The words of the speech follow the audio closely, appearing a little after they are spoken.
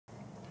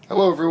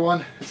Hello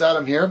everyone, it's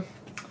Adam here.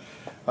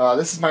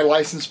 This is my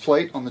license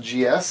plate on the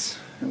GS,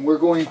 and we're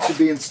going to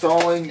be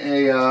installing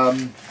a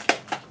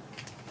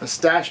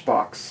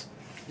StashBox.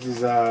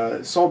 This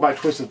is sold by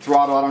Twisted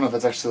Throttle. I don't know if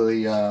that's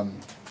actually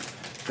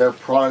their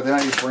product. They're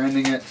not even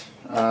branding it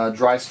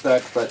dry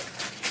spec, but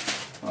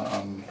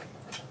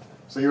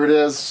so here it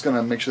is. Just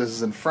gonna make sure this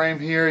is in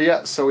frame here.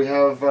 Yeah, so we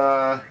have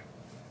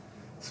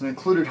some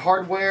included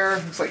hardware.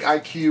 Looks like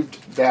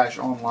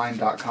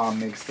iCubed-online.com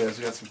makes this.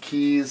 We got some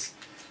keys.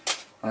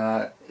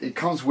 It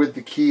comes with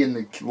the key in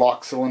the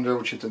lock cylinder,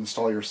 which you have to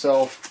install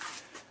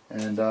yourself,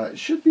 and it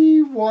should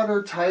be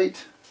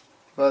watertight,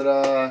 but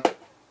I'm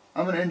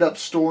going to end up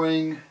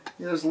storing,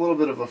 there's a little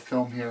bit of a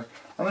film here,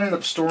 I'm going to end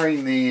up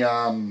storing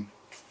the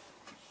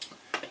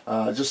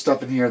just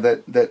stuff in here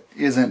that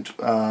isn't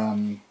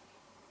going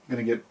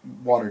to get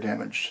water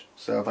damaged.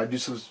 So if I do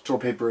some store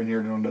paper in here,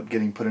 it'll end up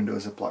getting put into a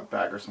Ziploc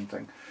bag or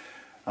something.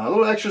 A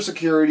little extra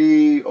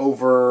security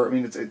over, I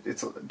mean,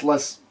 it's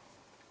less,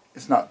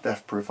 it's not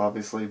theft proof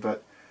obviously,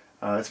 but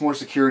it's more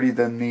security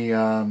than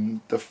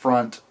the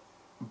front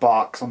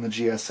box on the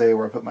GSA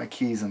where I put my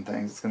keys and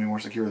things. It's going to be more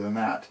secure than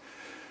that.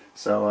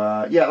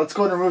 So yeah, let's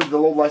go ahead and remove the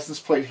little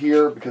license plate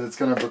here because it's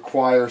going to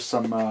require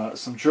some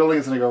drilling.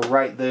 It's going to go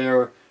right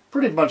there.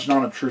 Pretty much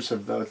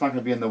non-obtrusive though. It's not going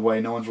to be in the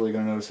way. No one's really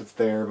going to notice it's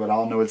there, but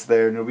I'll know it's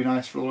there and it'll be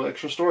nice for a little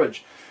extra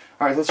storage.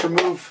 Alright, let's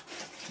remove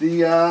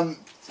the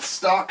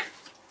stock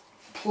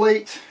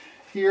plate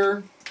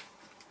here.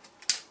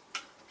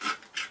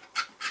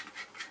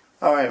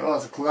 Alright, well,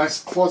 that's a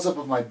nice close-up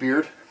of my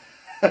beard.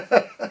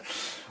 Okay,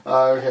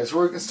 so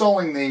we're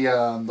installing the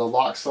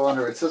lock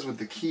cylinder. It says with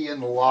the key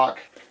in the lock.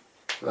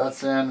 So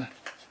that's in.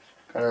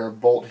 Got our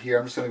bolt here.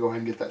 I'm just going to go ahead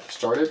and get that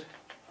started.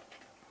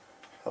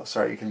 Oh,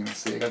 sorry, you can't even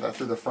see. I got that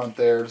through the front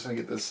there. Just going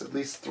to get this at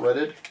least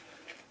threaded.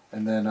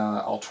 And then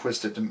I'll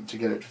twist it to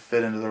get it to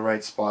fit into the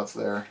right spots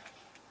there.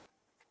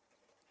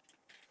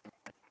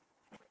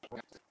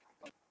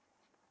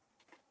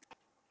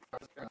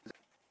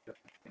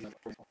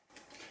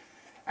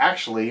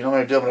 Actually, you know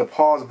what I'm going to do? I'm going to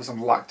pause and put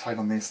some Loctite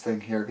on this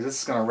thing here because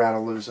this is going to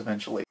rattle loose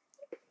eventually.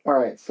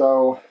 Alright,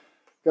 so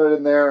got it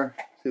in there.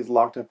 See, it's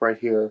locked up right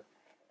here.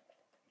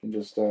 You can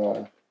just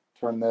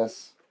turn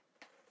this.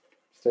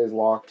 Stays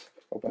locked.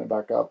 Open it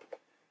back up.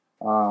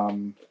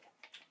 On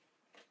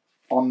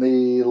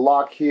the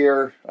lock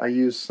here, I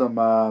use some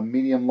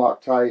medium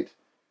Loctite.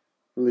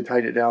 Really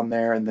tighten it down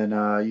there, and then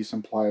use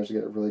some pliers to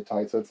get it really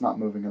tight so it's not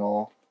moving at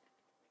all.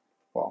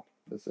 Well,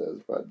 this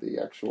is, but the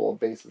actual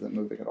base isn't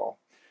moving at all.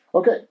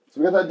 Okay, so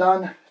we got that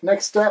done.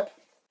 Next step.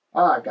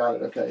 Got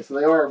it. Okay, so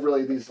they are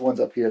really these ones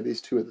up here,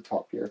 these two at the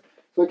top here.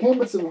 So it came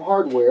with some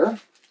hardware.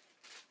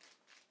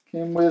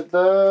 Came with,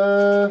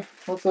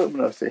 what's that?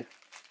 Let's see.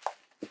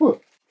 Whew.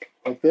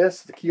 Like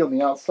this, the key on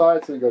the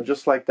outside, so you go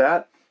just like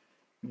that.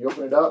 When you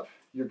open it up,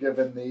 you're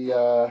given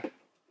the,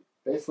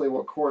 basically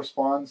what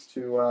corresponds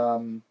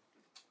to,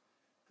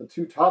 the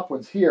two top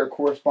ones here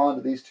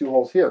correspond to these two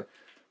holes here.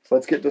 So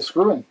let's get to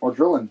screwing or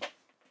drilling.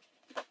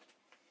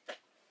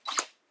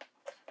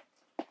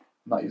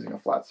 I'm not using a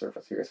flat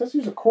surface here. It says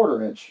use a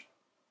 1/4 inch.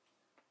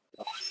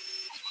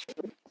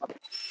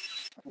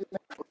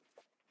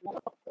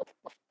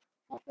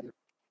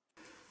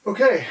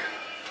 Okay,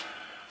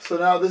 so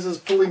now this is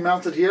fully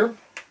mounted here.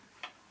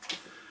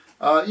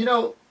 You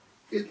know,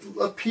 it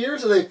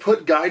appears that they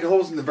put guide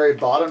holes in the very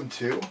bottom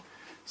too.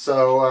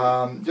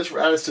 So just for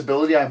added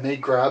stability, I may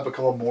grab a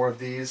couple more of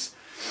these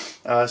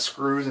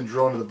screws and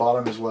drill into the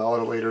bottom as well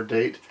at a later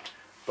date.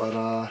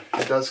 But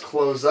it does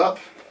close up.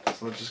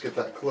 So let's just get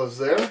that closed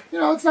there. You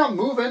know, it's not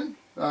moving.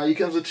 You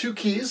can with 2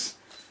 keys.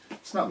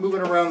 It's not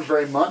moving around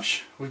very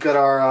much. We've got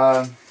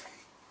our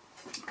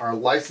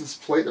license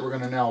plate that we're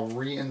going to now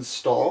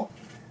reinstall.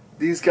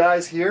 These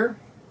guys here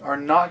are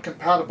not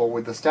compatible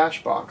with the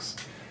StashBox.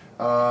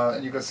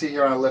 And you can see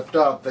here when I lift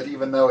up that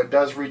even though it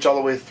does reach all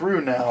the way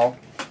through now,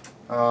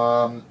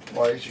 well,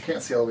 I guess you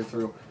can't see all the way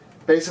through.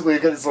 Basically, you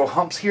get these little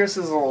humps here,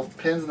 so these little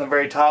pins in the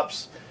very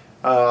tops.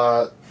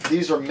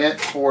 These are meant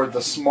for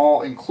the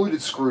small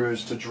included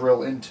screws to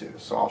drill into.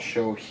 So I'll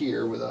show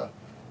here with a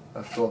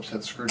Phillips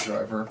head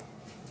screwdriver.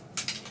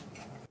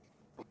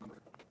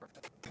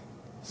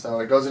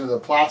 So it goes into the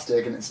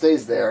plastic and it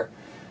stays there.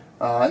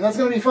 And that's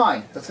going to be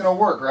fine. That's going to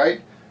work,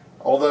 right?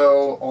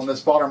 Although on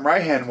this bottom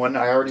right hand one,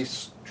 I already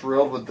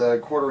drilled with the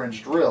 1/4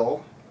 inch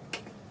drill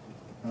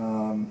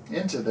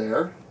into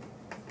there.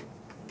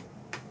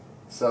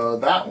 So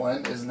that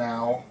one is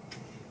now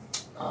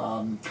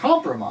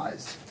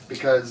compromised.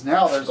 Because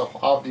now there's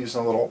I'll use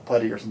a little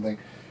putty or something.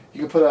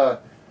 You can put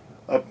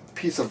a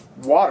piece of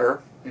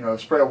water, you know, a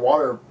spray of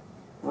water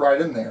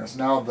right in there. So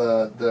now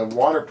the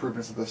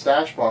waterproofness of the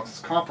StashBox is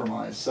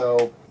compromised.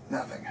 So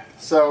nothing.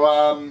 So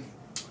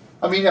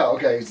I mean, yeah,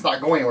 okay, it's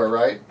not going anywhere,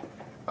 right?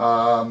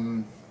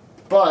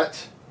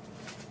 But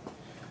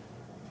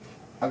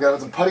I've got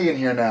some putty in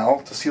here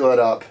now to seal it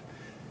up.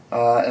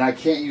 And I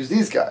can't use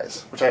these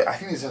guys, which I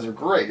think these guys are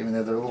great. I mean,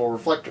 they're little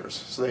reflectors,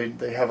 so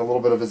they have a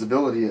little bit of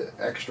visibility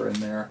extra in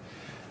there.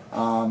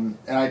 And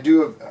I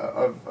do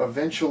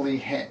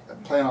eventually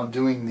plan on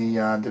doing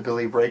the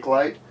Billy brake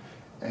light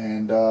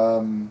And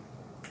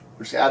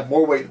we're just going to add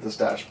more weight to the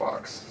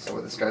StashBox.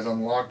 So this guy's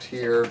unlocked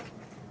here.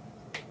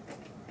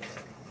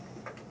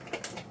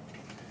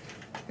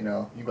 You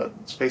know, you've got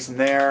space in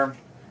there.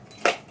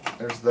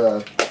 There's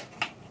the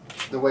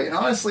weight. And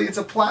honestly, it's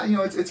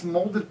it's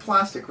molded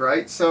plastic,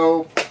 right?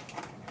 So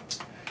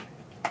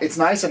it's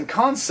nice in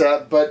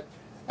concept, but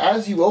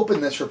as you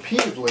open this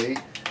repeatedly,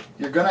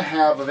 you're going to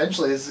have,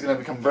 eventually this is going to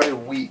become very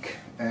weak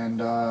and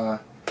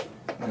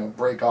you know,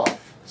 break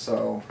off.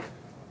 So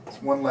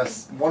it's one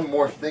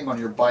more thing on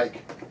your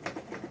bike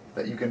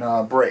that you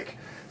can break.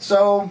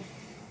 So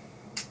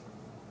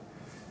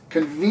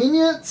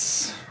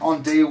convenience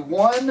on day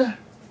one,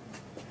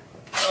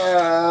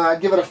 I'd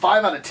give it a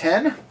 5 out of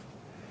 10.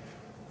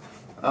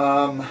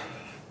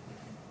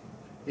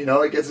 You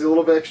know, it gives you a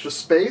little bit extra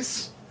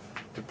space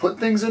to put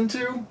things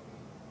into.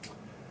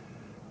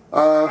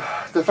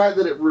 The fact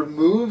that it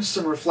removes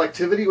some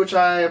reflectivity, which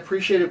I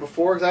appreciated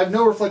before, because I have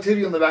no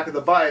reflectivity on the back of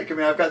the bike. I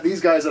mean, I've got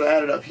these guys that I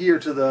added up here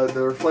to the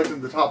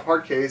reflecting the top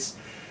hard case,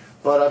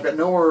 but I've got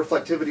no more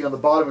reflectivity on the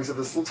bottom except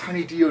this little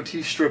tiny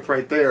DOT strip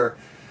right there.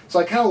 So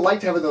I kind of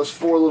liked having those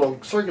 4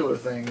 little circular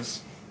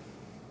things.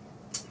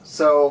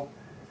 So,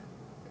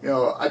 you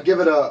know, I'd give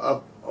it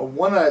a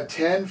 1 out of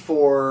 10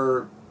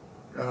 for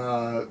you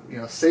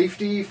know,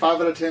 safety,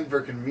 5 out of 10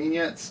 for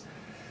convenience.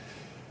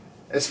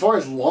 As far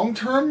as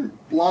long-term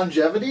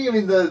longevity, I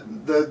mean,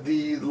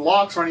 the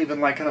locks aren't even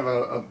like kind of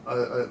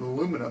a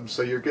aluminum,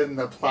 so you're getting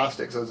the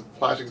plastic, so the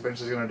plastic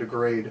eventually is going to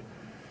degrade.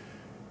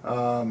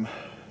 I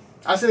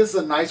say this is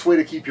a nice way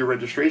to keep your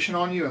registration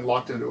on you and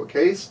locked into a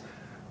case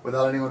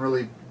without anyone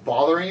really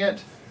bothering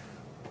it,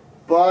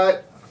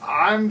 but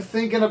I'm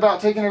thinking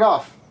about taking it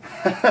off.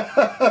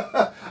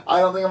 I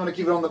don't think I'm going to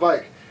keep it on the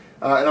bike.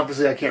 And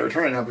obviously I can't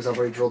return it now because I've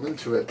already drilled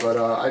into it, but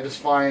I just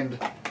find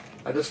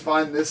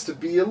this to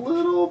be a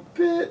little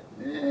bit,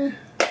 you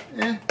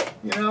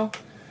know.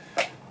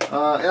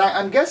 And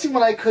I'm guessing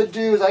what I could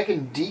do is I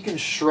can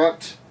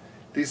deconstruct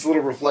these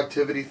little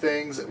reflectivity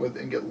things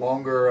and get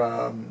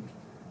longer,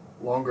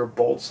 longer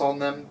bolts on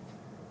them.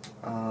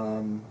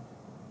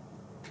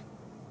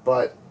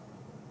 But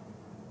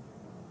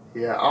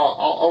yeah,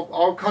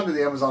 I'll come to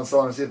the Amazon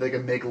seller and see if they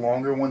can make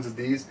longer ones of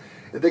these.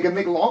 If they can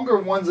make longer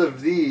ones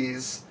of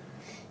these,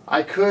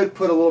 I could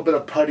put a little bit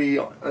of putty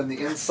on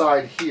the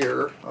inside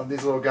here, on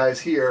these little guys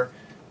here.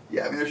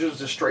 Yeah, I mean, there's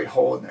just a straight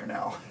hole in there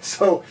now.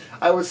 So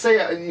I would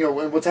say, you know,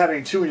 what's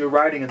happening too when you're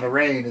riding in the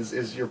rain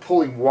is you're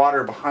pulling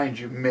water behind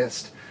you,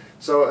 mist.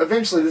 So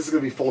eventually this is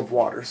going to be full of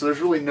water. So there's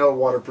really no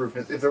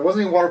waterproofness. If there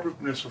wasn't any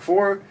waterproofness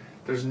before,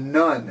 there's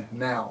none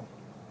now.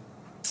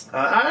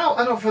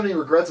 I don't feel any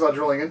regrets about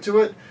drilling into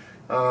it.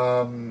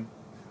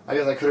 I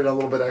guess I could have done a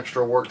little bit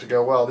extra work to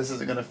go, well, this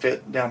isn't going to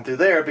fit down through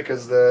there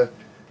because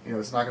you know,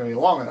 it's not going to be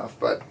long enough,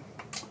 but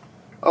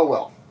oh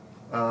well.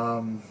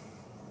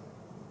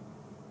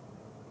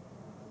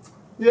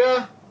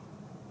 Yeah,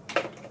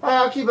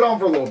 I'll keep it on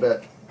for a little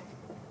bit.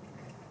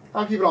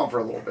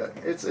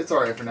 It's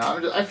all right for now.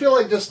 I feel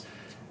like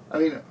I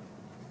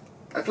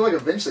feel like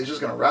eventually it's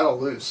just going to rattle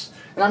loose,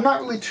 and I'm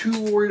not really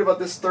too worried about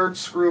this third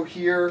screw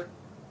here.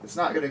 It's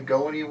not going to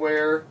go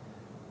anywhere.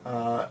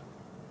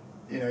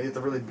 You know, you have to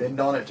really bend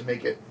on it to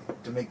make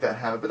that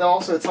happen. But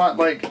also, it's not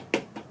like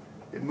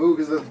it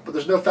moves, but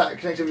there's no fat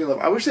connectivity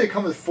left. I wish they had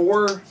come with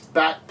 4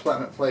 back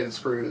plated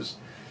screws,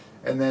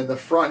 and then the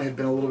front had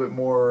been a little bit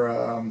more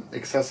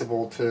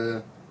accessible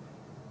to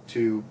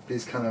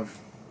these kind of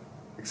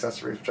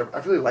accessories. Which I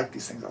really like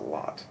these things a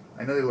lot.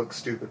 I know they look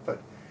stupid,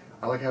 but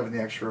I like having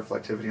the extra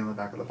reflectivity on the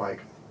back of the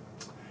bike.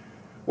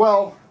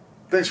 Well,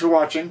 thanks for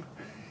watching.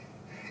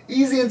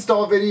 Easy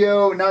install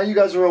video. Now you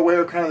guys are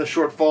aware of kind of the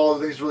shortfall,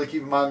 things to really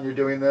keep in mind when you're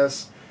doing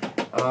this.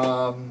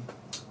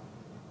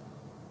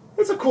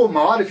 It's a cool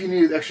mod if you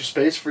need extra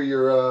space for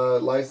your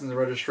license and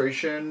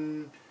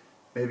registration,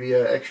 maybe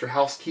an extra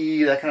house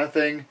key, that kind of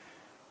thing.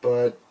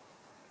 But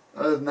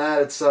other than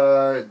that, it's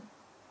a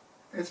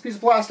piece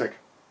of plastic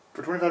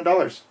for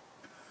 $25.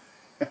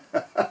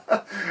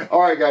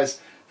 All right,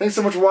 guys. Thanks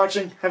so much for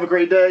watching. Have a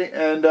great day,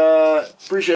 and appreciate it.